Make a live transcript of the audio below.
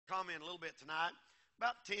comment a little bit tonight.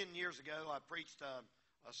 About 10 years ago, I preached a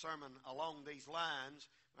sermon along these lines.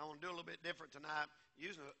 I want to do a little bit different tonight,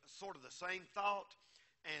 using sort of the same thought,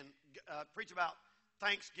 and preach about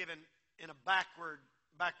Thanksgiving in a backward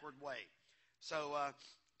way. So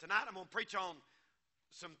tonight I'm going to preach on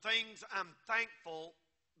some things I'm thankful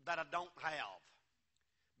that I don't have.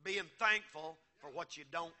 Being thankful for what you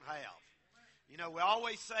don't have. You know, we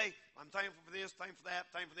always say, I'm thankful for this, thankful for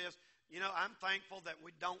that, thankful for this. You know, I'm thankful that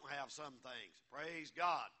we don't have some things. Praise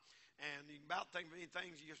God. And you can about think of any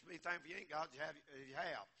things you just be thankful you ain't got, you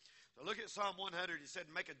have. So look at Psalm 100. He said,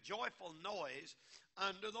 make a joyful noise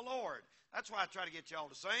unto the Lord. That's why I try to get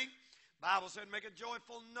y'all to sing. The Bible said, make a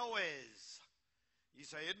joyful noise. You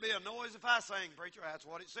say, it'd be a noise if I sang, preacher. That's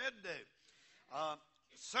what it said to do.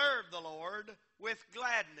 Serve the Lord with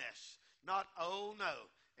gladness. Not, oh no,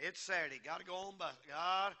 it's Saturday. Got to go on bus.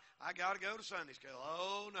 God, I got to go to Sunday school.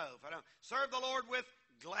 Oh no. If I don't. Serve the Lord with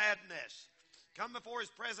gladness. Come before his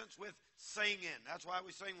presence with singing. That's why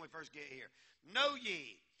we sing when we first get here. Know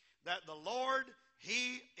ye that the Lord,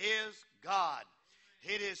 he is God.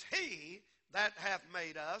 It is he that hath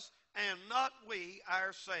made us, and not we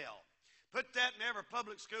ourselves. Put that in every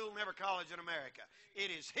public school and every college in America.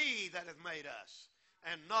 It is he that hath made us,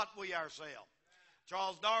 and not we ourselves.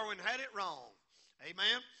 Charles Darwin had it wrong.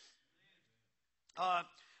 Amen.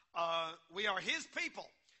 We are his people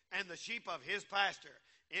and the sheep of his pasture.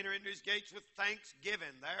 Enter into his gates with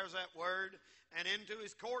thanksgiving. There's that word. And into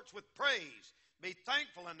his courts with praise. Be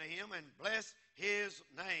thankful unto him and bless his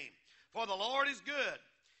name. For the Lord is good.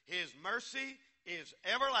 His mercy is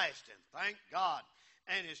everlasting. Thank God.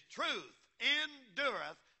 And his truth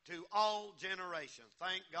endureth to all generations.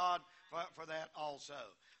 Thank God for that also.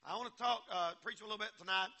 I want to preach a little bit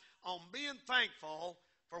tonight on being thankful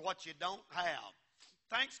for what you don't have.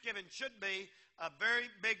 Thanksgiving should be a very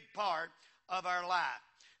big part of our life.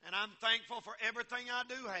 And I'm thankful for everything I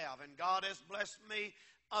do have. And God has blessed me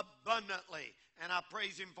abundantly. And I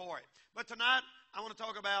praise him for it. But tonight, I want to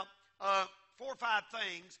talk about 4 or 5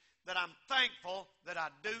 things that I'm thankful that I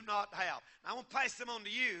do not have. And I want to pass them on to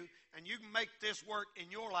you, and you can make this work in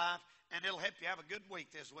your life, and it'll help you have a good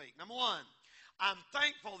week this week. Number 1, I'm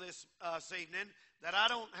thankful this evening that I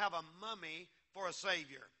don't have a mummy for a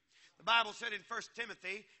Savior. The Bible said in 1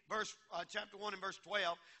 Timothy, chapter 1 and verse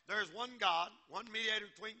 12, there is one God, one mediator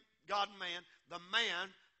between God and man, the man,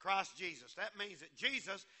 Christ Jesus. That means that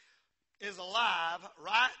Jesus is alive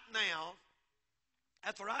right now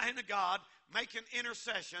at the right hand of God, making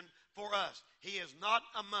intercession for us. He is not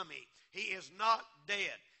a mummy. He is not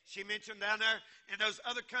dead. She mentioned down there in those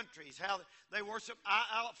other countries how they worship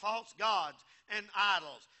false gods and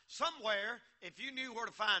idols. Somewhere, if you knew where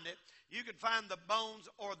to find it, you could find the bones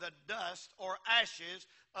or the dust or ashes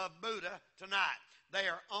of Buddha tonight. They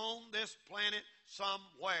are on this planet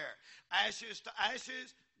somewhere. Ashes to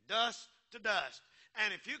ashes, dust to dust.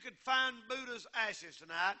 And if you could find Buddha's ashes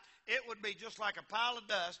tonight, it would be just like a pile of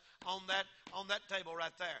dust on that table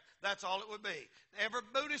right there. That's all it would be. Every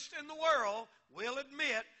Buddhist in the world will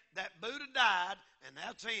admit that Buddha died, and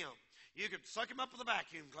that's him. You could suck him up with a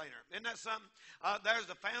vacuum cleaner. Isn't that something? There's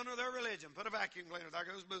the founder of their religion. Put a vacuum cleaner. There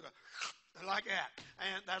goes Buddha. Like that.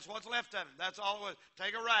 And that's what's left of him. That's all it was.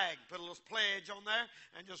 Take a rag, put a little pledge on there,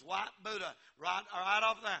 and just wipe Buddha right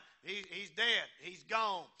off there. He's dead. He's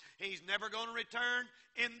gone. He's never going to return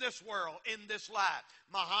in this world, in this life.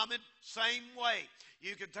 Muhammad, same way.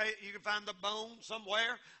 You can find the bone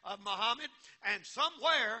somewhere of Muhammad, and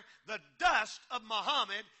somewhere the dust of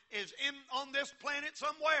Muhammad is on this planet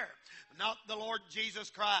somewhere. Not the Lord Jesus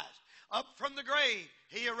Christ. Up from the grave,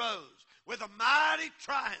 he arose with a mighty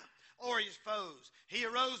triumph or his foes. He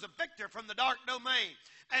arose a victor from the dark domain,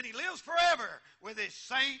 and he lives forever with his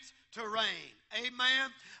saints to reign.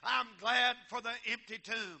 Amen. I'm glad for the empty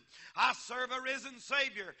tomb. I serve a risen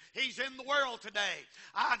Savior. He's in the world today.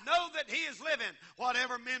 I know that he is living,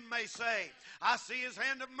 whatever men may say. I see his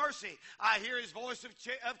hand of mercy. I hear his voice of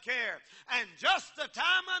care. And just the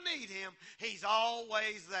time I need him, he's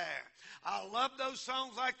always there. I love those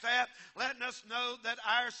songs like that, letting us know that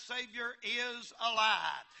our Savior is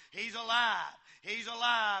alive. He's alive. He's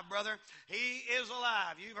alive, brother. He is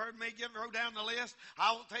alive. You've heard me go down the list.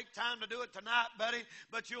 I won't take time to do it tonight, buddy,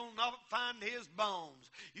 but you'll not find his bones.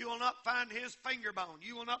 You will not find his finger bone.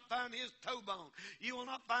 You will not find his toe bone. You will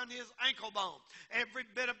not find his ankle bone. Every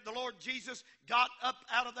bit of the Lord Jesus got up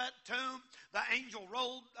out of that tomb. The angel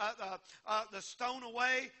rolled the stone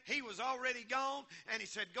away. He was already gone, and he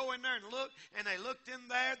said, go in there and look. And they looked in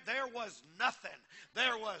there. There was nothing.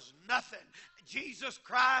 There was nothing. Jesus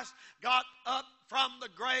Christ got up from the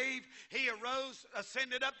grave. He arose,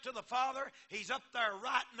 ascended up to the Father. He's up there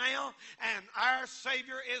right now, and our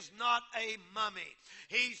Savior is not a mummy.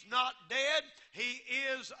 He's not dead. He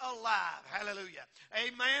is alive. Hallelujah.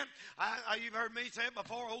 Amen. You've heard me say it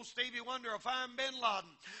before. Old Stevie Wonder will find Bin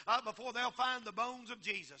Laden before they'll find the bones of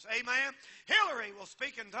Jesus. Amen. Hillary will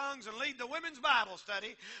speak in tongues and lead the women's Bible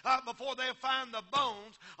study before they'll find the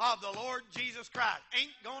bones of the Lord Jesus Christ.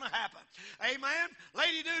 Ain't going to happen. Amen.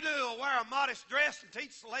 Lady Doo-Doo will wear a modest dress and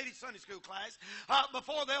teach the ladies' Sunday school class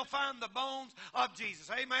before they'll find the bones of Jesus.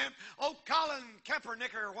 Amen. Old Colin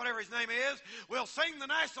Kaepernick, or whatever his name is, will sing the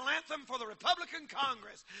national anthem for the Republican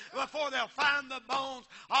Congress before they'll find the bones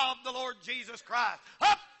of the Lord Jesus Christ.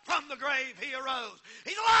 Up from the grave he arose.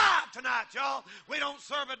 He's alive tonight, y'all. We don't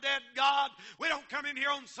serve a dead God. We don't come in here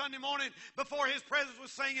on Sunday morning before his presence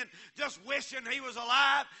was singing just wishing he was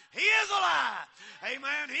alive. He is alive.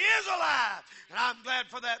 Amen. He is alive. And I'm glad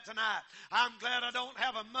for that tonight. I'm glad I don't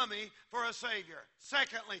have a mummy for a Savior.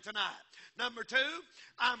 Secondly tonight, number two,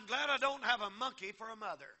 I'm glad I don't have a monkey for a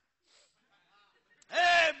mother.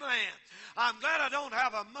 Amen. I'm glad I don't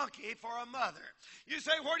have a monkey for a mother. You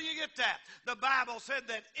say, where do you get that? The Bible said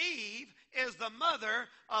that Eve is the mother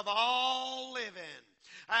of all living.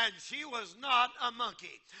 And she was not a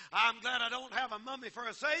monkey. I'm glad I don't have a mummy for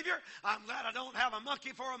a Savior. I'm glad I don't have a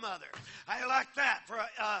monkey for a mother. I like that for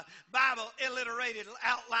a Bible alliterated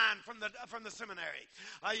outline from the seminary.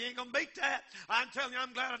 You ain't going to beat that. I'm telling you,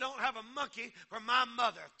 I'm glad I don't have a monkey for my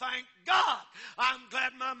mother. Thank God. I'm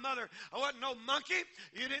glad my mother wasn't no monkey.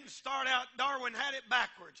 You didn't start out, Darwin had it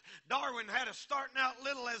backwards. Darwin had us starting out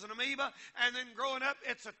little as an amoeba, and then growing up,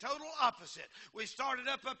 it's a total opposite. We started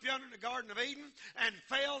up yonder in the Garden of Eden and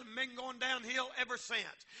failed and been going downhill ever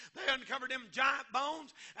since. They uncovered them giant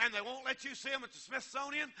bones, and they won't let you see them at the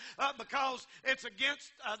Smithsonian because it's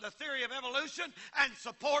against the theory of evolution and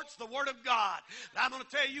supports the Word of God. But I'm going to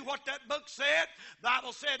tell you what that book said. The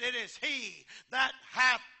Bible said it is He that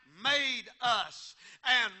hath made us,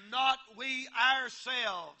 and not we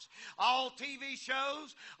ourselves. All TV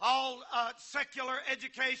shows, all secular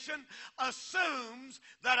education assumes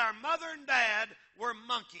that our mother and dad were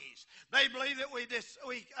monkeys. They believe that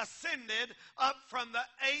we ascended up from the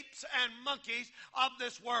apes and monkeys of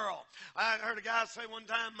this world. I heard a guy say one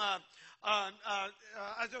time,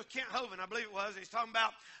 Kent Hovind, I believe it was, he's talking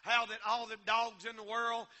about how that all the dogs in the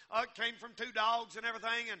world came from two dogs and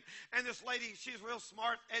everything. And this lady, she's real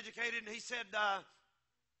smart, educated, and he said,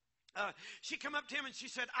 she come up to him and she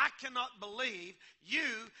said, I cannot believe you,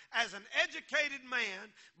 as an educated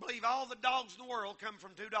man, believe all the dogs in the world come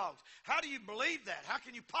from two dogs. How do you believe that? How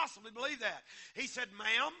can you possibly believe that? He said,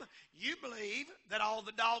 ma'am, you believe that all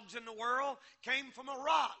the dogs in the world came from a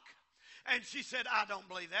rock. And she said, I don't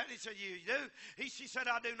believe that. He said, you do? She said,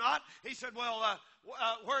 I do not. He said, well,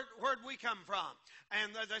 where'd we come from?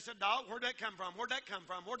 And they said, dog, where'd that come from? Where'd that come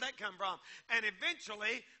from? Where'd that come from? And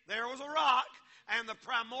eventually, there was a rock and the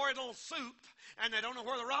primordial soup, and they don't know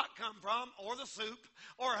where the rock come from, or the soup,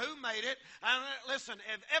 or who made it. And listen,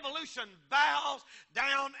 if evolution bows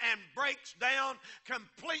down and breaks down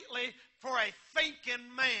completely for a thinking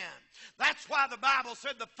man. That's why the Bible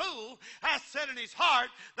said the fool has said in his heart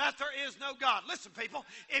that there is no God. Listen, people,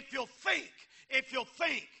 if you'll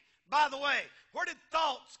think, by the way, where did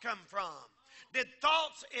thoughts come from? Did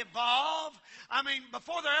thoughts evolve? I mean,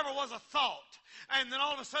 before there ever was a thought, and then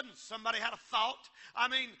all of a sudden somebody had a thought. I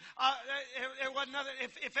mean, it wasn't nothing.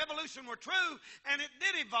 If evolution were true, and it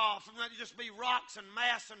did evolve from that to just be rocks and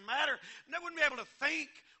mass and matter, they wouldn't be able to think.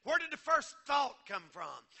 Where did the first thought come from?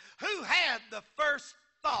 Who had the first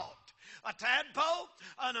thought? A tadpole?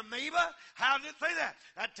 An amoeba? How did it say that?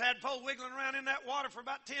 That tadpole wiggling around in that water for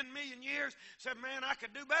about 10 million years said, man, I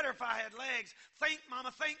could do better if I had legs. Think,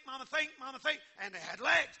 mama, think, mama, think, mama, think. And they had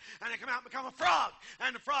legs. And they come out and become a frog.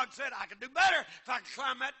 And the frog said, I could do better if I could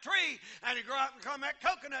climb that tree. And he grew out and climbed that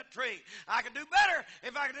coconut tree. I could do better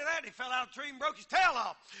if I could do that. And he fell out of the tree and broke his tail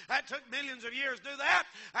off. That took millions of years to do that.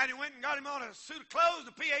 And he went and got him on a suit of clothes,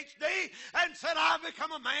 a PhD, and said, I've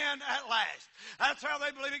become a man at last. That's how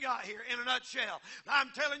they believe he got here. In a nutshell. I'm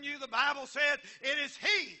telling you, the Bible said it is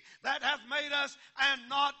He that hath made us and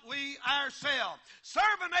not we ourselves. Serve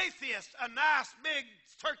an atheist a nice big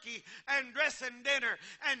turkey and dressing dinner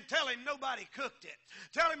and tell him nobody cooked it.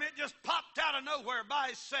 Tell him it just popped out of nowhere by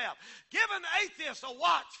itself. Give an atheist a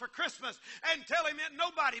watch for Christmas and tell him that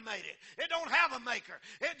nobody made it. It don't have a maker.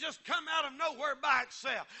 It just come out of nowhere by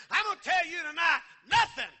itself. I'm going to tell you tonight,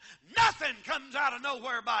 nothing comes out of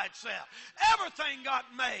nowhere by itself. Everything got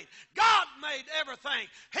made. God made everything.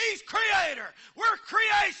 He's creator. We're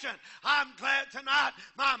creation. I'm glad tonight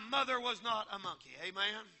my mother was not a monkey.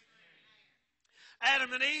 Amen.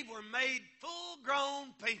 Adam and Eve were made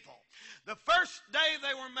full-grown people. The first day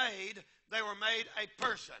they were made a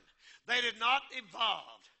person. They did not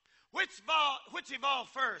evolve. Which evolved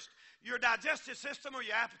first, your digestive system or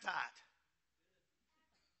your appetite?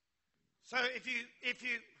 So if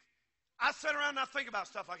you, I sit around and I think about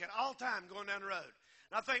stuff like that all the time going down the road.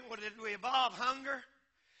 And I think, well, did we evolve hunger?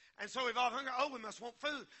 And so we evolve hunger. Oh, we must want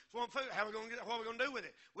food. So we want food. How are we going to get it? What are we going to do with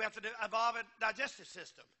it? We have to evolve a digestive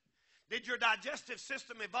system. Did your digestive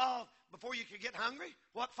system evolve before you could get hungry?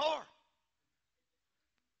 What for?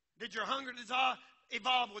 Did your hunger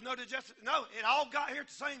evolve with no digestive? No, it all got here at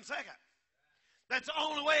the same second. That's the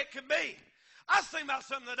only way it could be. I was thinking about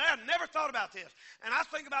something today. I never thought about this. And I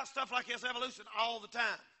think about stuff like this, evolution, all the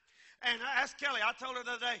time. And I asked Kelly, I told her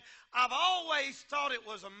the other day, I've always thought it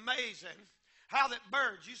was amazing how that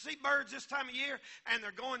birds, you see birds this time of year, and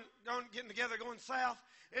they're getting together, going south.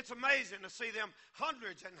 It's amazing to see them,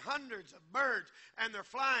 hundreds and hundreds of birds, and they're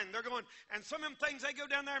flying. They're going, and some of them things, they go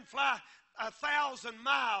down there and fly 1,000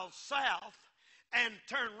 miles south and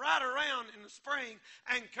turn right around in the spring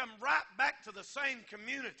and come right back to the same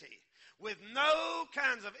community with no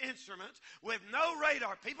kinds of instruments, with no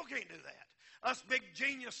radar. People can't do that. Us big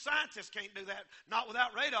genius scientists can't do that. Not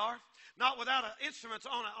without radar. Not without instruments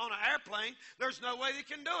on an airplane. There's no way they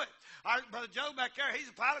can do it. Brother Joe back there, he's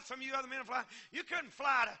a pilot. Some of you other men are flying. You couldn't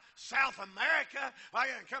fly to South America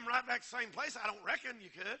and come right back to the same place. I don't reckon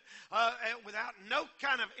you could. Without no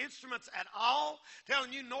kind of instruments at all,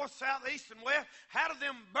 telling you north, south, east, and west. How do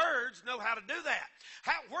them birds know how to do that?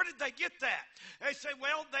 Where did they get that? They say,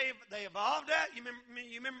 well, they evolved that. You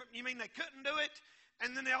mean they couldn't do it?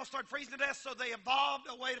 And then they all started freezing to death, so they evolved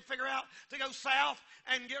a way to figure out to go south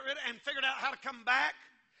and get rid of and figured out how to come back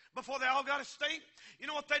before they all got extinct. You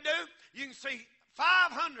know what they do? You can see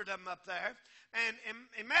 500 of them up there, and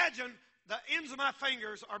imagine the ends of my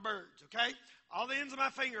fingers are birds, okay? All the ends of my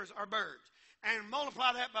fingers are birds. And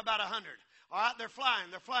multiply that by about 100. All right, they're flying.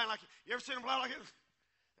 They're flying like, you ever seen them fly like this?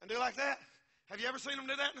 And do like that? Have you ever seen them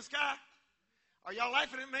do that in the sky? Are y'all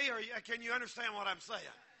laughing at me, or can you understand what I'm saying?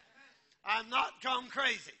 I'm not gone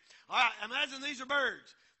crazy. All right, imagine these are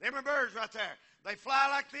birds. Them are birds right there. They fly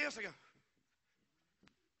like this. They go.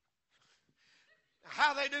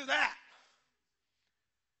 How do they do that?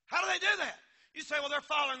 How do they do that? You say, well, they're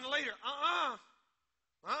following the leader.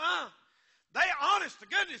 They, honest to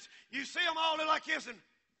goodness, you see them all do like this and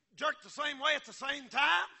jerk the same way at the same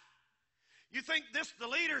time? You think the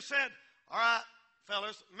leader said, all right,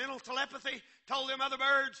 fellas, mental telepathy, told them other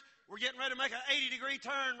birds, we're getting ready to make an 80-degree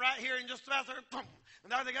turn right here and just about there, boom,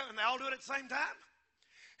 and there they go, and they all do it at the same time?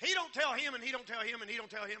 He don't tell him, and he don't tell him, and he don't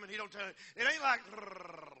tell him, and he don't tell him. It ain't like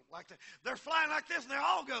that. They're flying like this, and they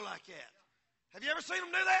all go like that. Have you ever seen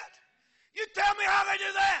them do that? You tell me how they do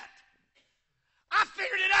that. I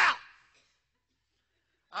figured it out.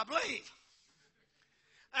 I believe.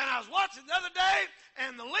 And I was watching the other day,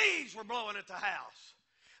 and the leaves were blowing at the house.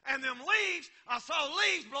 And them leaves, I saw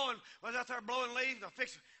leaves blowing. I was out there blowing leaves.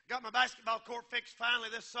 Got my basketball court fixed finally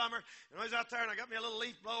this summer. And I was out there, and I got me a little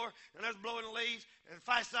leaf blower, and I was blowing the leaves. And the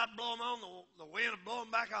fast I'd blow them on, the wind would blow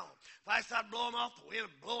them back on. Fast I'd blow them off, the wind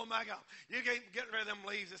would blow them back on. You can't get rid of them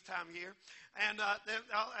leaves this time of year. And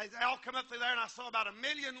they all come up through there, and I saw about 1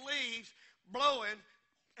 million leaves blowing,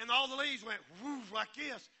 and all the leaves went whoosh like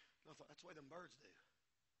this. And I thought, that's the way them birds do.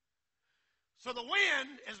 So the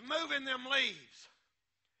wind is moving them leaves.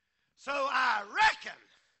 So I reckon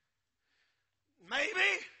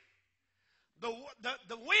maybe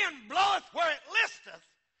the wind bloweth where it listeth,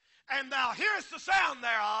 and thou hearest the sound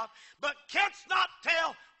thereof, but canst not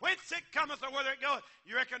tell whence it cometh or whither it goeth.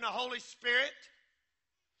 You reckon the Holy Spirit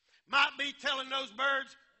might be telling those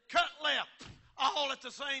birds, cut left, all at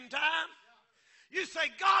the same time? You say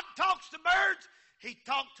God talks to birds. He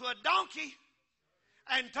talked to a donkey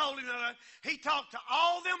and told him that. He talked to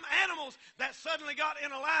all them animals that suddenly got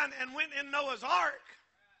in a line and went in Noah's ark.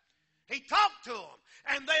 He talked to them,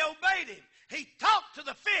 and they obeyed him. He talked to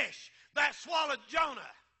the fish that swallowed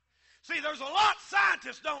Jonah. See, there's a lot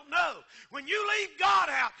scientists don't know. When you leave God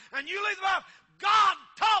out and you leave the Bible, God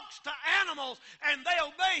talks to animals, and they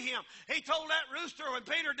obey him. He told that rooster when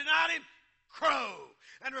Peter denied him, crow.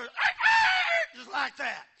 And the rooster, just like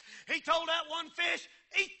that. He told that one fish,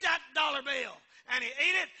 eat that dollar bill. And he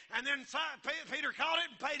ate it, and then Peter caught it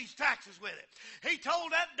and paid his taxes with it. He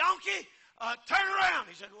told that donkey, turn around.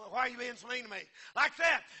 He said, well, why are you being so mean to me? Like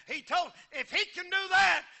that. He told, if he can do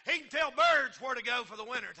that, he can tell birds where to go for the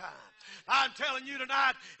wintertime. I'm telling you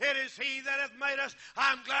tonight, it is he that hath made us.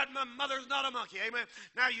 I'm glad my mother's not a monkey. Amen.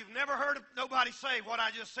 Now, you've never heard nobody say what I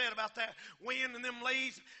just said about that wind and them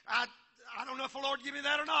leaves. I don't know if the Lord give me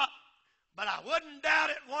that or not. But I wouldn't doubt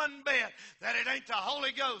it one bit that it ain't the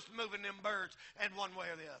Holy Ghost moving them birds in one way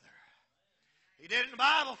or the other. He did it in the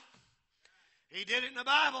Bible. He did it in the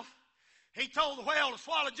Bible. He told the whale to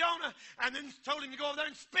swallow Jonah and then told him to go over there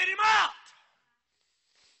and spit him out.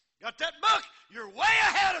 Got that book? You're way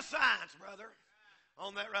ahead of science, brother,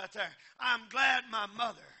 on that right there. I'm glad my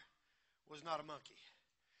mother was not a monkey.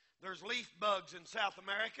 There's leaf bugs in South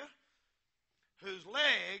America whose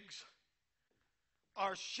legs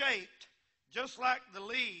are shaped just like the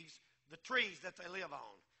leaves, the trees that they live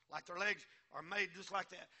on. Like their legs are made just like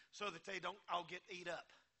that so that they don't all get eat up.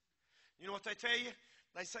 You know what they tell you?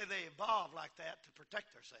 They say they evolved like that to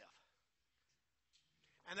protect themselves.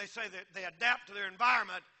 And they say that they adapt to their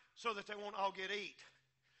environment so that they won't all get eat.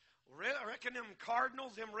 I reckon them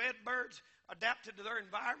cardinals, them red birds, adapted to their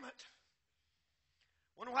environment.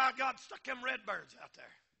 Wonder why God stuck them red birds out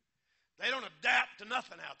there. They don't adapt to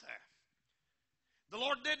nothing out there. The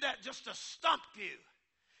Lord did that just to stump you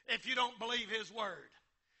if you don't believe His word.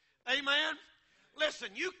 Amen? Listen,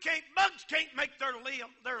 bugs can't make their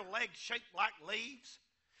legs shaped like leaves.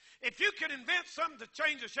 If you could invent something to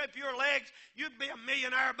change the shape of your legs, you'd be a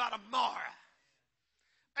millionaire by tomorrow.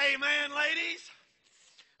 Amen, ladies?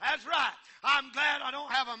 That's right. I'm glad I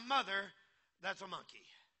don't have a mother that's a monkey.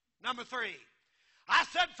 Number 3, I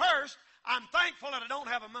said first, I'm thankful that I don't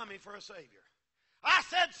have a mummy for a Savior. I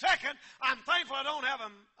said second, I'm thankful I don't have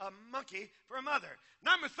a monkey for a mother.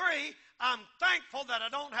 Number 3, I'm thankful that I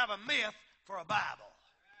don't have a myth for a Bible.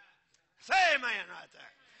 Say amen right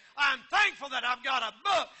there. I'm thankful that I've got a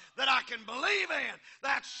book that I can believe in,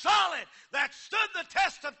 that's solid, that stood the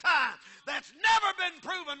test of time, that's never been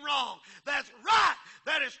proven wrong, that's right,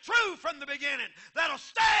 that is true from the beginning, that'll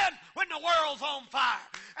stand when the world's on fire,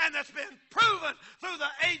 and that's been proven through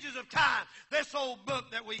the ages of time. This old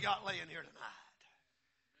book that we got laying here tonight.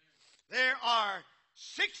 There are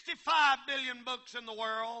 65 billion books in the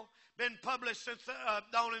world, been published since the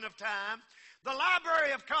dawning of time. The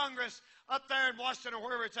Library of Congress up there in Washington or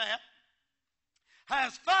wherever it's at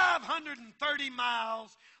has 530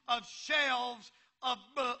 miles of shelves of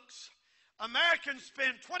books. Americans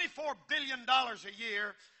spend $24 billion a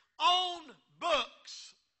year on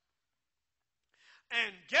books.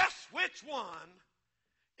 And guess which one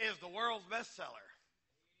is the world's bestseller?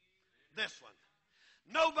 This one.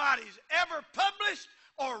 Nobody's ever published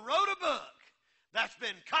or wrote a book that's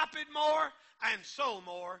been copied more and sold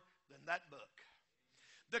more than that book.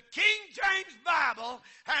 The King James Bible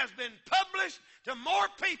has been published to more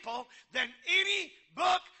people than any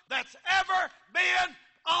book that's ever been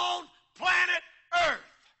on planet Earth.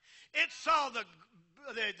 It saw the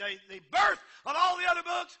birth of all the other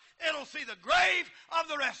books. It'll see the grave of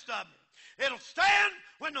the rest of them. It'll stand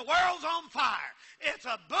when the world's on fire. It's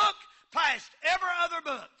a book past every other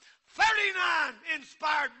book. 39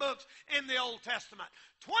 inspired books in the Old Testament.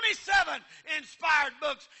 27 inspired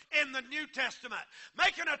books in the New Testament,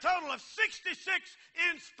 making a total of 66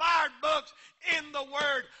 inspired books in the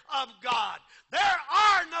Word of God. There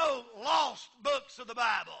are no lost books of the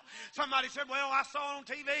Bible. Somebody said, well, I saw on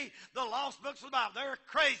TV the lost books of the Bible. They're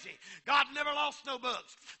crazy. God never lost no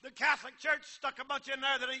books. The Catholic Church stuck a bunch in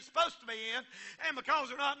there that ain't supposed to be in, and because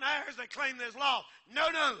they're not in theirs, they claim there's lost. No.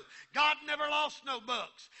 God never lost no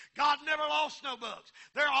books. God never lost no books.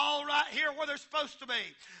 They're all right here where they're supposed to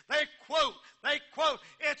be. They quote.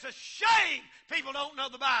 It's a shame people don't know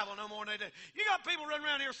the Bible no more than they do. You got people running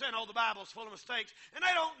around here saying, oh, the Bible's full of mistakes, and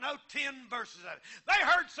they don't know 10 verses of it. They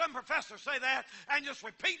heard some professor say that and just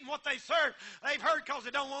repeating what they've heard because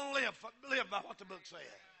they don't want to live by what the book said.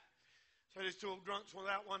 So these two old drunks went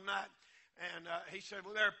out one night, and he said,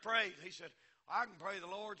 well, they're praying. He said, I can pray the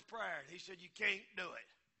Lord's Prayer. And he said, you can't do it.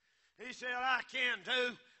 He said, I can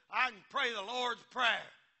too. I can pray the Lord's Prayer.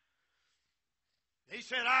 He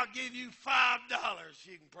said, I'll give you $5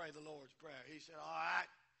 you can pray the Lord's Prayer. He said, all right.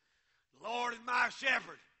 The Lord is my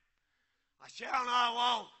shepherd. I shall not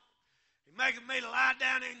want. He maketh me to lie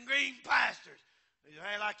down in green pastures. He said,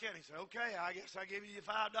 hey, like that. He said, okay, I guess I'll give you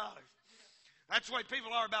 $5. That's the way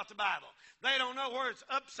people are about the Bible. They don't know where it's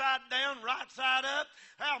upside down, right side up.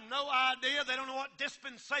 They have no idea. They don't know what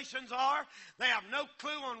dispensations are. They have no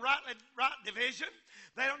clue on right division.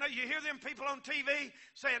 They don't know. You hear them people on TV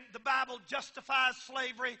saying the Bible justifies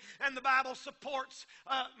slavery and the Bible supports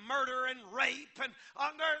murder and rape. And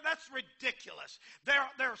that's ridiculous.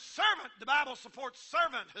 The Bible supports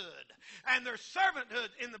servanthood. And there's servanthood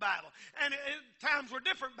in the Bible. And times were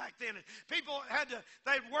different back then. And people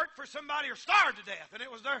they'd work for somebody or starve starved to death, and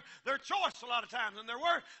it was their choice a lot of times, and there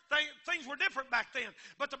were things were different back then.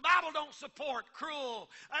 But the Bible don't support cruel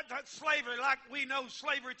slavery like we know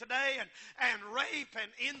slavery today, and rape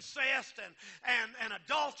and incest and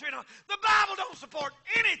adultery. The Bible don't support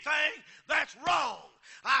anything that's wrong.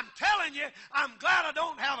 I'm telling you, I'm glad I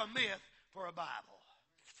don't have a myth for a Bible.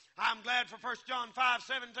 I'm glad for 1 John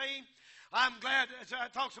 5:17. I'm glad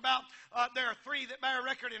it talks about there are three that bear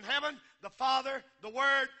record in heaven: the Father, the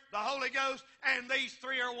Word, the Holy Ghost, and these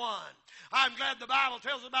three are one. I'm glad the Bible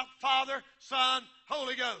tells us about Father, Son,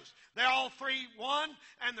 Holy Ghost. They're all three one,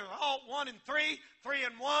 and they're all one and three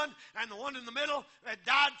and one, and the one in the middle that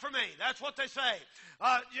died for me. That's what they say.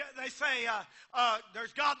 They say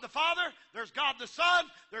there's God the Father, there's God the Son,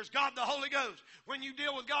 there's God the Holy Ghost. When you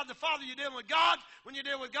deal with God the Father, you're dealing with God. When you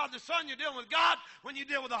deal with God the Son, you're dealing with God. When you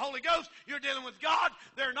deal with the Holy Ghost, you're dealing with God.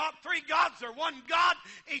 They're not three gods, they're one God,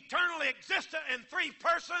 eternally existent in three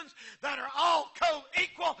persons that are all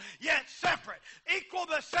co-equal, yet separate. Equal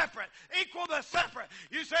but separate. Equal but separate.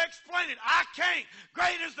 You say, explain it. I can't.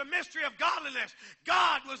 Great is the mystery of godliness.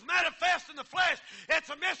 God was manifest in the flesh. It's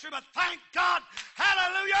a mystery, but thank God.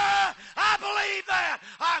 Hallelujah. I believe that.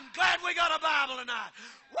 I'm glad we got a Bible tonight.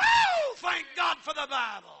 Woo! Thank God for the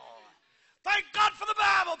Bible. Thank God for the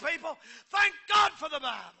Bible, people. Thank God for the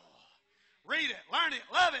Bible. Read it, learn it,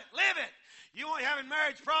 love it, live it. You want having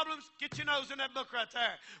marriage problems? Get your nose in that book right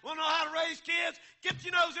there. Want to know how to raise kids? Get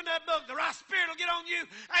your nose in that book. The right spirit will get on you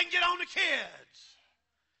and get on the kids.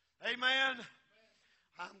 Amen.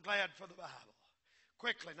 I'm glad for the Bible.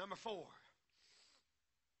 Quickly, number 4.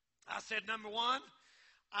 I said number 1,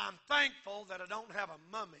 I'm thankful that I don't have a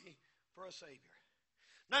mummy for a Savior.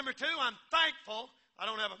 Number 2, I'm thankful I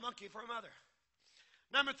don't have a monkey for a mother.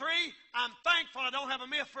 Number 3, I'm thankful I don't have a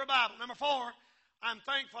myth for a Bible. Number 4, I'm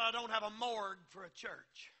thankful I don't have a morgue for a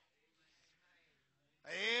church.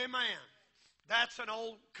 Amen. That's an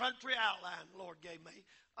old country outline the Lord gave me.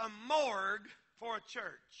 A morgue for a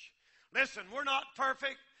church. Listen, we're not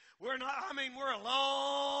perfect. We're a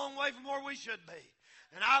long way from where we should be.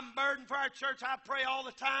 And I'm burdened for our church. I pray all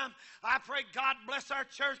the time. I pray God bless our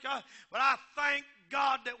church. God, but I thank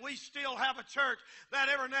God that we still have a church that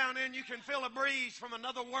every now and then you can feel a breeze from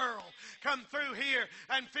another world come through here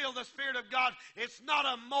and feel the Spirit of God. It's not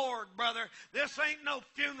a morgue, brother. This ain't no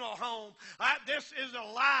funeral home. This is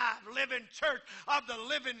a live, living church of the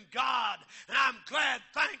living God. And I'm glad,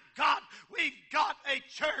 thank God, we've got a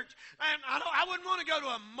church. And I wouldn't want to go to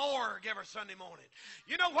a morgue every Sunday morning.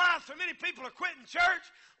 You know why so many people are quitting church?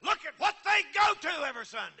 Look at what they go to every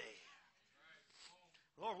Sunday.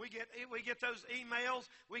 Lord, we get those emails.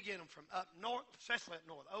 We get them from up north, especially up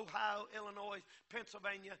north, Ohio, Illinois,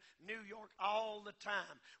 Pennsylvania, New York, all the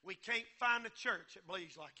time. We can't find a church that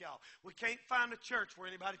believes like y'all. We can't find a church where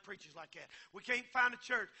anybody preaches like that. We can't find a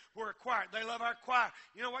church where a choir, they love our choir.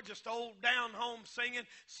 You know what? Just old down-home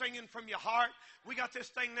singing from your heart. We got this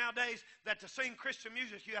thing nowadays that to sing Christian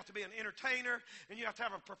music, you have to be an entertainer and you have to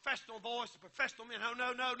have a professional voice, a professional man.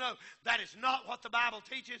 No. That is not what the Bible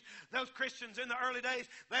teaches. Those Christians in the early days,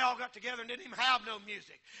 they all got together and didn't even have no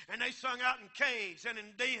music. And they sung out in caves and in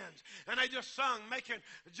dens. And they just sung, making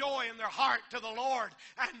joy in their heart to the Lord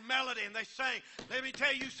and melody. And they sang. Let me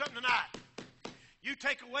tell you something tonight. You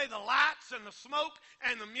take away the lights and the smoke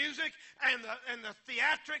and the music and the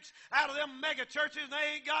theatrics out of them mega churches, and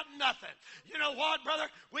they ain't got nothing. You know what, brother?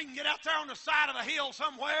 We can get out there on the side of a hill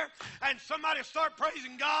somewhere, and somebody start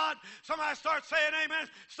praising God. Somebody start saying amen.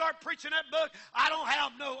 Start preaching that book. I don't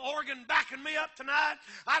have no organ backing me up tonight.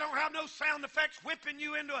 I don't have no sound effects whipping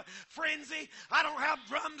you into a frenzy. I don't have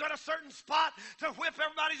drums at a certain spot to whip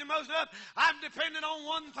everybody's emotions up. I'm dependent on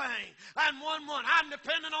one thing and one. I'm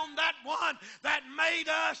dependent on that one that made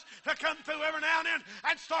us to come through every now and then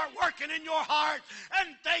and start working in your heart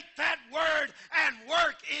and take that word and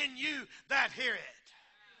work in you that hear it.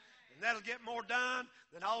 And that'll get more done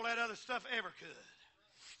than all that other stuff ever could.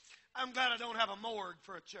 I'm glad I don't have a morgue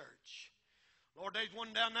for a church. Lord, there's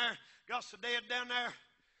one down there, got so dead down there.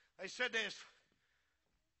 They said this.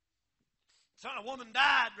 A woman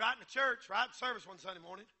died right in the church, right in service one Sunday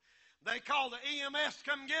morning. They called the EMS to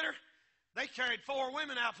come get her. They carried 4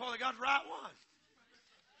 women out before they got the right one.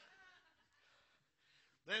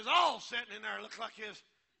 There's all sitting in there, look like his.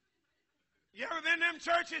 You ever been in them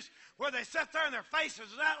churches where they sit there and their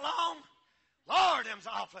faces are that long? Lord, them's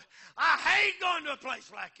awful. I hate going to a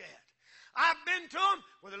place like that. I've been to them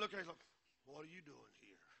where they look at you like, what are you doing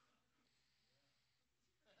here?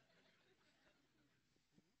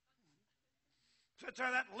 Sit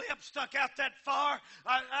there, that lip stuck out that far,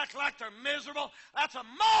 act like they're miserable. That's a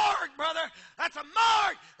morgue, brother. That's a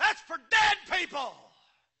morgue. That's for dead people.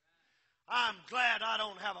 I'm glad I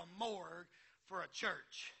don't have a morgue for a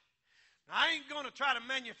church. Now, I ain't going to try to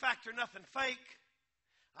manufacture nothing fake.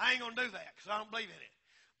 I ain't going to do that because I don't believe in it.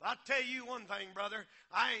 But I'll tell you one thing, brother.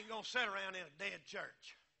 I ain't going to sit around in a dead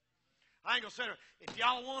church. I ain't going to sit around. If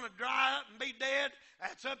y'all want to dry up and be dead,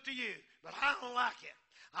 that's up to you. But I don't like it.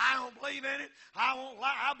 I don't believe in it. I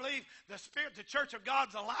believe the Spirit, the church of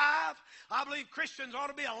God's alive. I believe Christians ought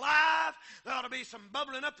to be alive. There ought to be some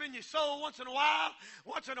bubbling up in your soul once in a while.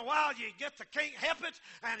 Once in a while you get the can't help it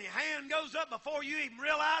and your hand goes up before you even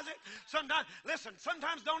realize it.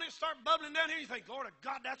 Sometimes don't it start bubbling down here and you think, Lord of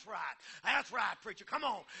God, that's right. That's right, preacher. Come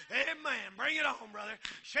on. Amen. Bring it on, brother.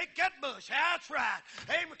 Shake that bush. That's right.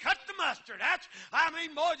 Amen. Cut the mustard.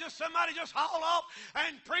 Boy, just somebody just haul off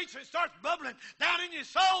and preach and it starts bubbling down in your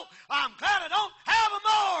soul. I'm glad I don't have a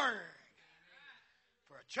morgue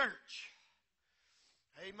for a church.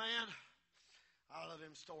 Amen. I love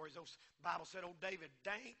them stories. The Bible said old David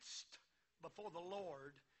danced before the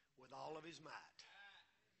Lord with all of his might.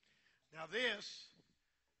 Now this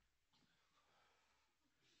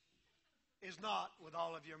is not with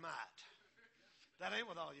all of your might. That ain't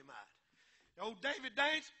with all your might. Old David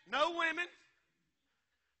danced, no women,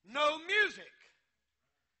 no music.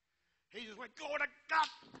 He just went, glory to God.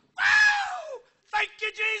 Woo! Thank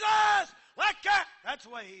you, Jesus. Like that. That's the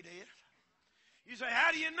way he did. You say,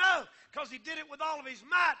 how do you know? Because he did it with all of his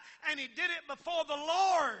might, and he did it before the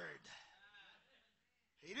Lord.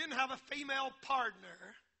 He didn't have a female partner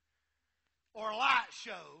or a light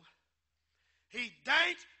show. He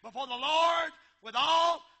danced before the Lord with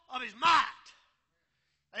all of his might.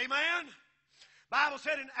 Amen? Bible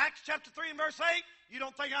said in Acts chapter 3 and verse 8, you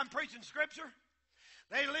don't think I'm preaching Scripture?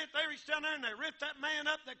 They reached down there and they ripped that man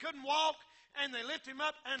up that couldn't walk, and they lifted him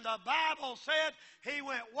up, and the Bible said he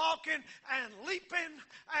went walking and leaping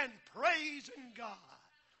and praising God.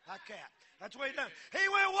 Like that. That's what he done. He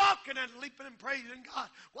went walking and leaping and praising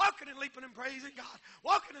God. Walking and leaping and praising God.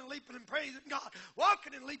 Walking and leaping and praising God.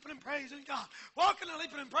 Walking and leaping and praising God. Walking and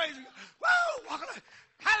leaping and praising God. Woo! Walking.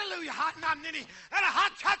 Hallelujah. Hot and nitty and a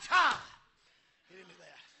hot cha-cha. He didn't do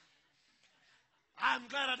that.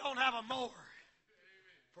 I'm glad I don't have a mower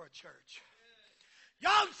for a church.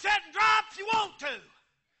 Y'all can sit and drive if you want to.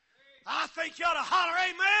 I think you ought to holler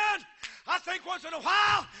amen. I think once in a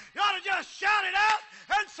while you ought to just shout it out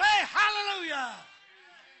and say hallelujah.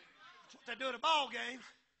 That's what they do at a ball game.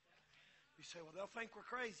 You say, well, they'll think we're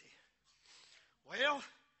crazy. Well,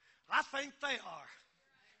 I think they are.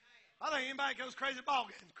 I think anybody goes crazy at ball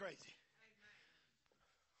games crazy.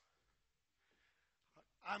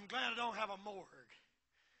 I'm glad I don't have a morgue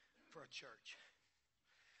for a church.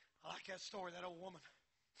 I like that story, that old woman.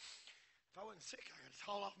 If I wasn't sick, I could just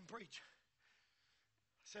haul off and preach.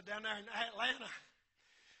 I said down there in Atlanta,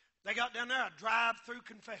 they got down there a drive-through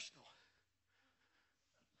confessional.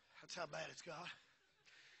 That's how bad it's got.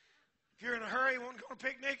 If you're in a hurry, want to go on a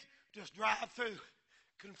picnic, just drive through.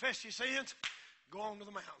 Confess your sins, go on to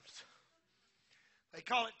the mountains. They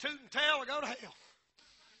call it toot and tell or go to hell.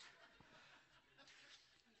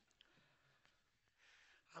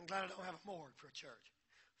 I'm glad I don't have a morgue for a church.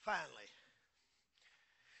 Finally,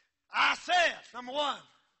 I said, number one,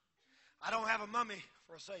 I don't have a mummy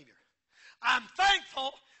for a Savior. I'm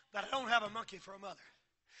thankful that I don't have a monkey for a mother.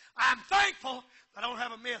 I'm thankful that I don't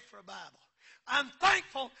have a myth for a Bible. I'm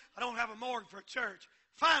thankful I don't have a morgue for a church.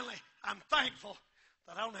 Finally, I'm thankful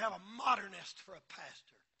that I don't have a modernist for a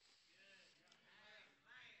pastor.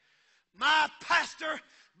 My pastor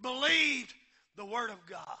believed the Word of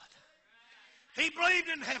God. He believed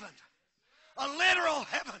in heaven. A literal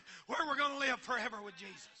heaven where we're going to live forever with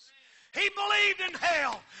Jesus. He believed in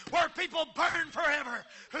hell where people burn forever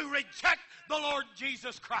who reject the Lord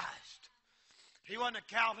Jesus Christ. He wasn't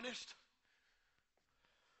a Calvinist.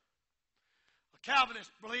 A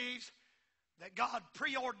Calvinist believes that God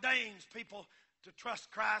preordains people to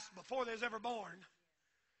trust Christ before they're ever born.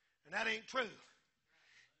 And that ain't true.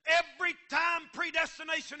 Every time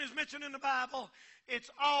predestination is mentioned in the Bible,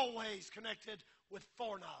 it's always connected with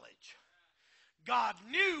foreknowledge. God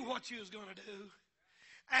knew what you was going to do,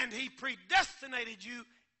 and He predestinated you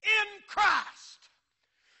in Christ.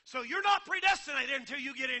 So you're not predestinated until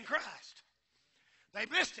you get in Christ. They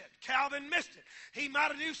missed it. Calvin missed it. He might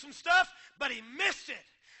have knew some stuff, but he missed it.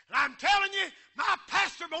 And I'm telling you, my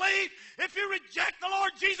pastor believed if you reject the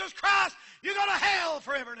Lord Jesus Christ, you go to hell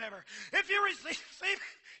forever and ever. If you receive,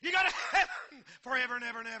 you go to heaven forever and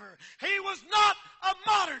ever and ever. He was not a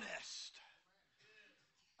modernist.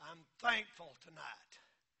 I'm thankful tonight,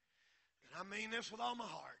 and I mean this with all my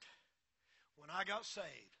heart. When I got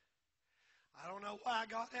saved, I don't know why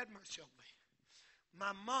God had mercy on me.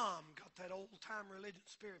 My mom got that old-time religious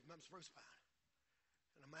spirit from Spruce Pine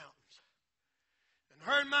in the mountains. And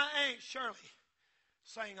her and my Aunt Shirley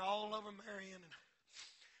sang all over Marion and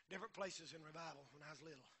different places in revival when I was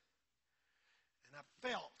little. And I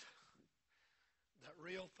felt that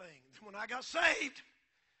real thing. When I got saved,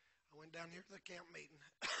 I went down here to the camp meeting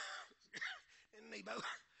in Nebo.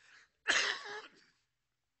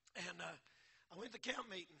 And I went to the camp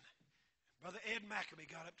meeting. Brother Ed Maccabee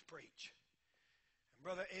got up to preach. And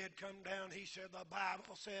Brother Ed come down. He said, the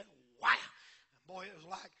Bible said, wow. And boy, it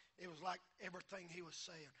was like everything he was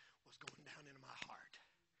saying was going down into my heart.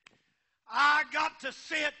 I got to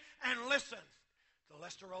sit and listen to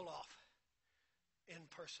Lester Roloff in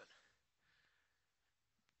person.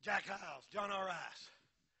 Jack Hyles, John R. Rice,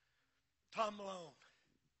 Tom Malone,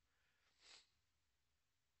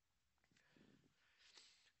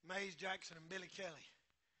 Mays Jackson, and Billy Kelly.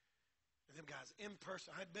 And them guys in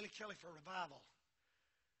person. I had Billy Kelly for revival,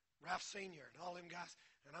 Ralph Sr., and all them guys.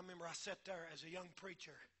 And I remember I sat there as a young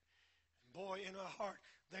preacher. And boy, in my heart,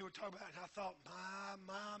 they would talk about it, and I thought,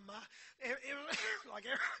 my. It was like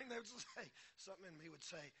everything they would say, something in me would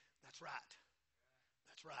say, that's right.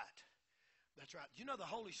 That's right. That's right. You know the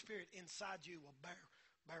Holy Spirit inside you will bear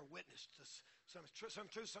witness to some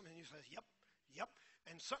truth, something, and you say, yep.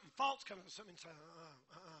 And something false comes, something you say,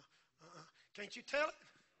 Can't you tell it?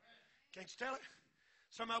 Can't you tell it?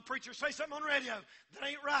 Some old preacher say something on the radio that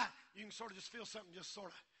ain't right. You can sort of just feel something just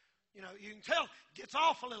sort of, you can tell it gets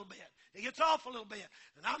off a little bit. It gets off a little bit.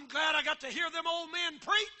 And I'm glad I got to hear them old men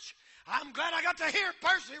preach. I'm glad I got to hear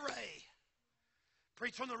Percy Ray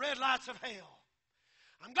preach from the red lights of hell.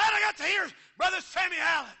 I'm glad I got to hear Brother Sammy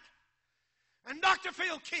Allen and Dr.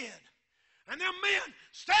 Phil Kidd and them men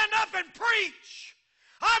stand up and preach.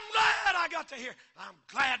 I'm glad I got to hear. I'm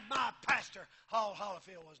glad my pastor, Hall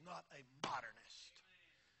Hollifield, was not a modernist.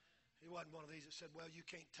 He wasn't one of these that said, well, you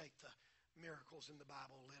can't take the miracles in the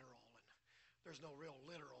Bible literal, and there's no real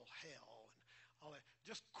literal hell, and all that.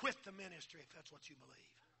 Just quit the ministry if that's what you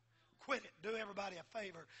believe. Quit it. Do everybody a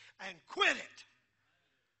favor and quit it.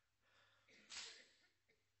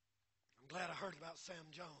 I'm glad I heard about Sam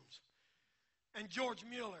Jones and George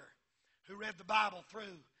Mueller, who read the Bible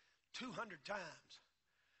through 200 times.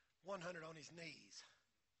 100 on his knees.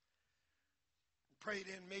 Prayed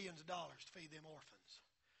in millions of dollars to feed them orphans.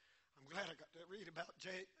 I'm glad I got to read about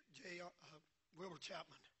Wilbur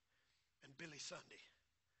Chapman and Billy Sunday.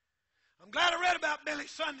 I'm glad I read about Billy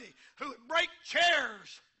Sunday, who would break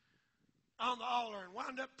chairs on the altar and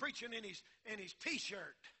wind up preaching in his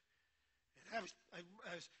T-shirt. And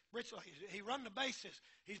he run the bases.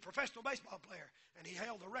 He's a professional baseball player, and he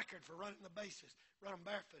held the record for running the bases. Run them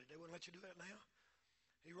barefooted. They wouldn't let you do that now.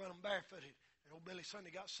 He run them barefooted, and old Billy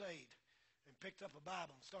Sunday got saved and picked up a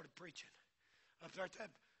Bible and started preaching. Up there at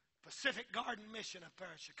that Pacific Garden Mission up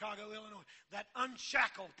there in Chicago, Illinois, that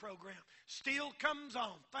Unshackled program still comes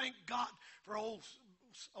on. Thank God for old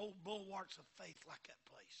bulwarks of faith like that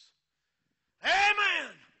place.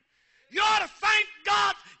 Amen. You ought to thank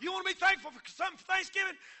God. You want to be thankful for something for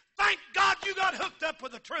Thanksgiving? Thank God you got hooked up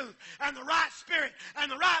with the truth and the right spirit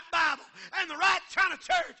and the right Bible and the right kind of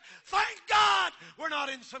church. Thank God we're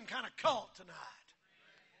not in some kind of cult tonight.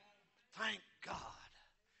 Thank God.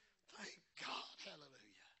 Thank God.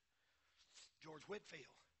 Hallelujah. George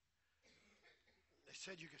Whitefield. They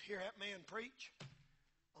said you could hear that man preach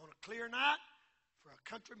on a clear night for a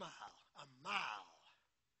country mile. A mile.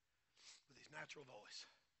 With his natural voice.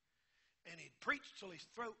 And he'd preach till his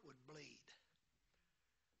throat would bleed.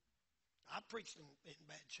 I've preached in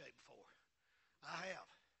bad shape before. I have.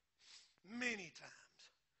 Many times.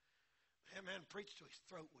 That man preached till his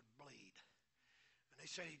throat would bleed. And they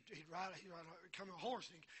said he'd come on a horse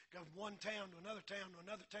and he'd go from one town to another town to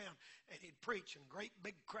another town, and he'd preach, and great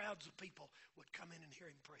big crowds of people would come in and hear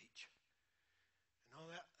him preach. And on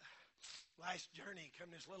that last journey, he come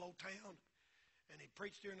to this little old town, and he'd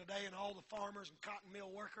preach during the day, and all the farmers and cotton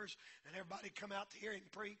mill workers and everybody come out to hear him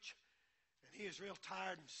preach. And he was real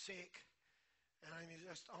tired and sick. And he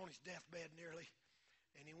was just on his deathbed nearly.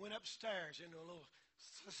 And he went upstairs into a little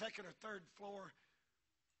second or third floor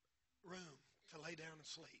room to lay down and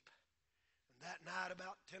sleep. And that night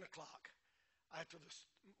about 10 o'clock, after the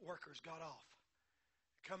workers got off,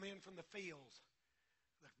 come in from the fields,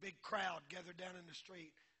 the big crowd gathered down in the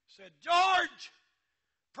street, said, George,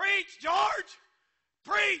 preach, George,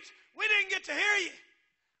 preach. We didn't get to hear you.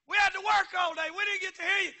 We had to work all day. We didn't get to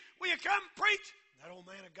hear you. Will you come preach? That old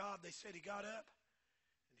man of God, they said he got up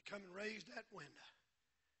and he come and raised that window.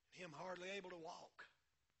 Him hardly able to walk.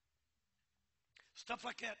 Stuff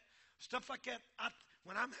like that.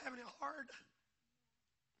 When I'm having it hard,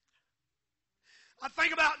 I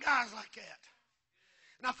think about guys like that.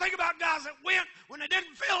 And I think about guys that went when they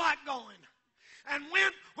didn't feel like going. and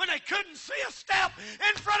went when they couldn't see a step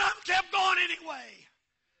in front of them, kept going anyway.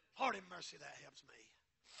 Lord have mercy, that helps me.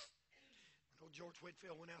 When old George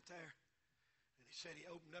Whitfield went out there, and he said he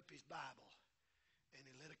opened up his Bible, and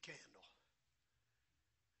he lit a candle,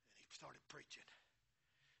 and he started preaching.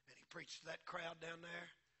 And he preached to that crowd down there,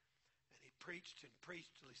 and he preached and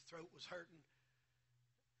preached till his throat was hurting.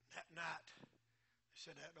 And that night, they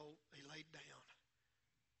said he laid down,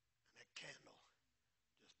 and that candle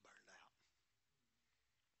just burned out.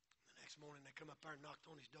 And the next morning, they come up there and knocked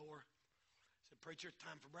on his door. Said, "Preacher,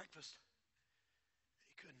 time for breakfast." And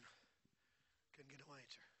he couldn't get no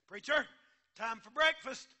answer. "Preacher, time for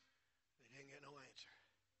breakfast." They didn't get no answer.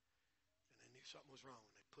 And they knew something was wrong.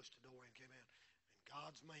 They pushed the door in and came in. And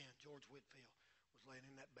God's man, George Whitfield, was laying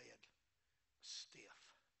in that bed, stiff.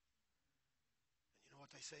 And you know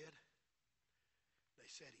what they said? They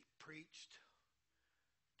said he preached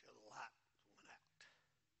till the light went out.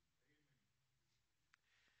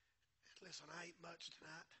 And listen, I ain't much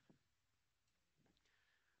tonight.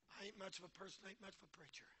 I ain't much of a person, ain't much of a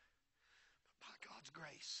preacher. But by God's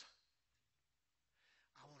grace,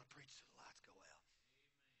 I want to preach till the lights go out.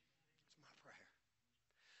 That's my prayer.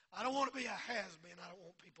 I don't want to be a has-been. I don't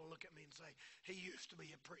want people to look at me and say, "He used to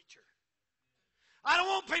be a preacher." I don't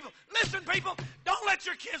want people, listen people, don't let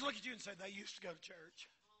your kids look at you and say, "They used to go to church."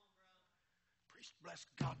 Preach, bless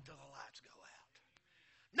God till the lights go out.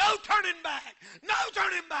 No turning back. No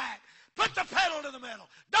turning back. Put the pedal to the metal.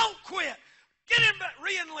 Don't quit. Get in back,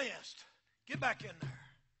 re-enlist. Get back in there.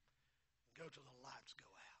 And go till the lights go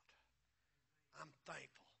out. I'm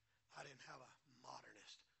thankful I didn't have a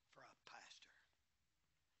modernist for a pastor.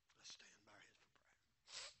 Let's stand by our heads for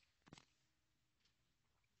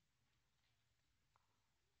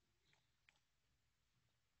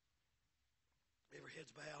prayer. Every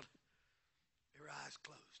head's bowed, every eye's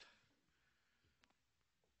closed.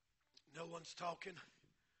 No one's talking.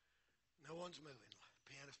 No one's moving.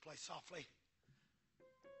 Pianists play softly.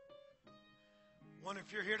 Wonder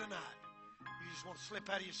if you're here tonight. You just want to slip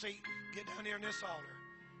out of your seat, get down here in this altar,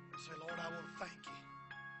 and say, "Lord, I want to thank you.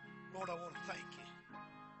 Lord, I want to thank you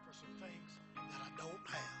for some things that I don't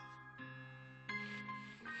have."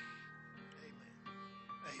 Amen.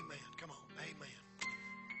 Amen. Come on. Amen.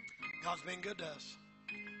 God's been good to us.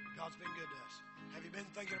 God's been good to us. Have you been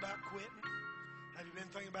thinking about quitting? Have you been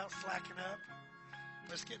thinking about slacking up?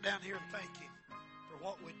 Let's get down here and thank Him for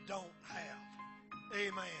what we don't have.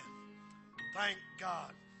 Amen. Thank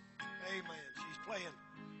God. Amen. She's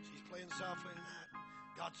playing softly tonight.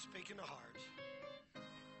 God's speaking to hearts.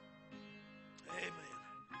 Amen.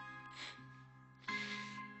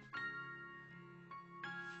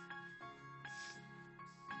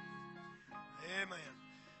 Amen.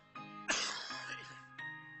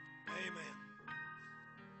 Amen.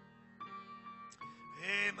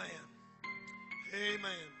 Amen.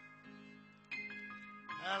 Amen.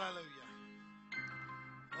 Hallelujah.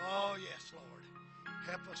 Oh, yes, Lord.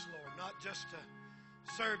 Help us, Lord, not just to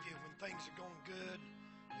serve you when things are going good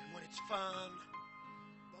and when it's fun,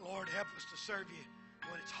 but, Lord, help us to serve you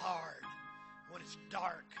when it's hard, when it's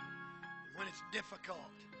dark, and when it's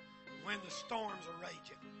difficult, and when the storms are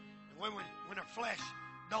raging, and when our flesh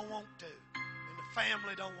don't want to, and the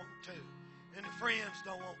family don't want to, and the friends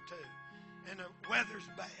don't want to, and the weather's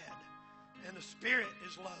bad, and the spirit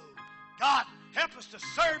is low. God, help us to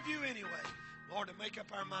serve you anyway. Lord, to make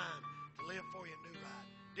up our mind to live for you and do right.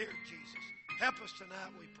 Dear Jesus, help us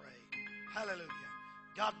tonight, we pray. Hallelujah.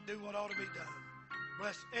 God, do what ought to be done.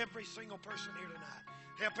 Bless every single person here tonight.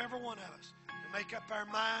 Help every one of us to make up our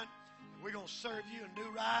mind that we're going to serve you and do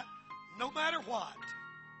right no matter what.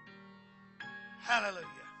 Hallelujah.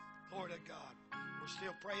 Glory to God. We're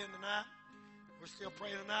still praying tonight. We're still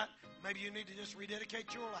praying tonight. Maybe you need to just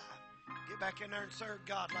rededicate your life. Get back in there and serve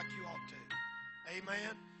God like you ought to.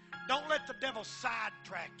 Amen. Don't let the devil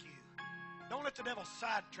sidetrack you. Don't let the devil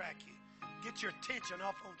sidetrack you. Get your attention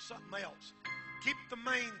off on something else. Keep the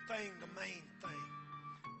main thing the main thing.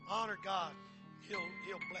 Honor God. He'll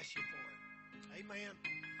bless you for it. Amen.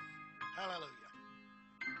 Hallelujah.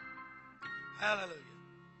 Hallelujah.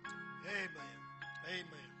 Amen.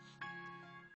 Amen.